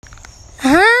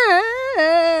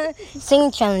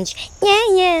Sing challenge.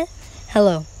 Yeah.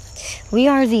 Hello. We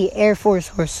are the Air Force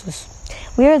horses.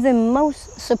 We are the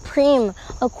most supreme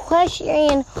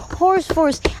equestrian horse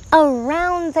force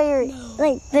around there.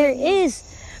 There is.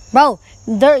 Bro,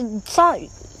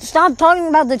 stop talking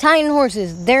about the Titan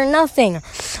horses. They're nothing.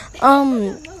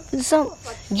 So,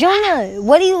 Jonah,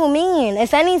 what do you mean?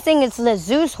 If anything, it's the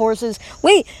Zeus horses.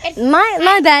 Wait,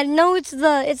 my bad. No, it's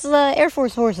the Air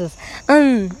Force horses.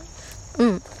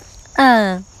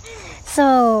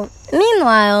 So,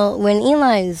 meanwhile, when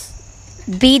Eli's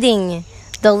beating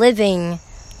the living,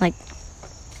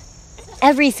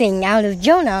 everything out of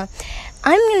Jonah,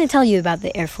 I'm going to tell you about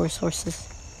the Air Force horses.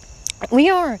 We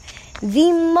are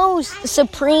the most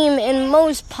supreme and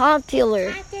most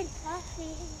popular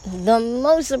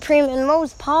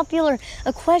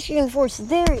equestrian force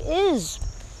there is.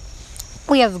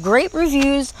 We have great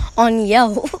reviews on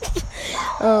Yelp.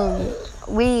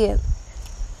 We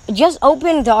just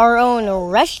opened our own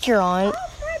restaurant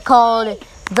called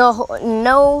the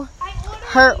No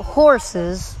Hurt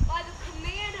Horses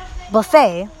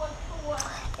Buffet,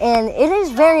 and it is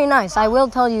very nice. I will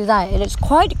tell you that. It is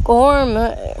quite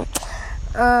gourmet.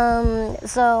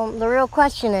 So the real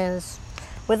question is,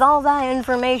 with all that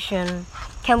information,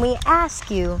 can we ask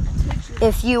you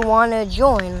if you want to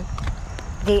join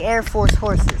the Air Force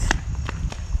Horses,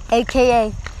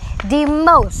 aka the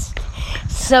most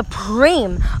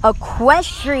supreme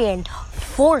equestrian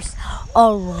force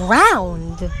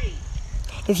around?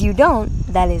 If you don't,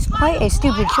 that is quite a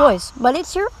stupid choice, but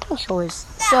it's your own choice.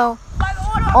 So,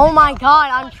 oh my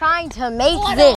god, I'm trying to make this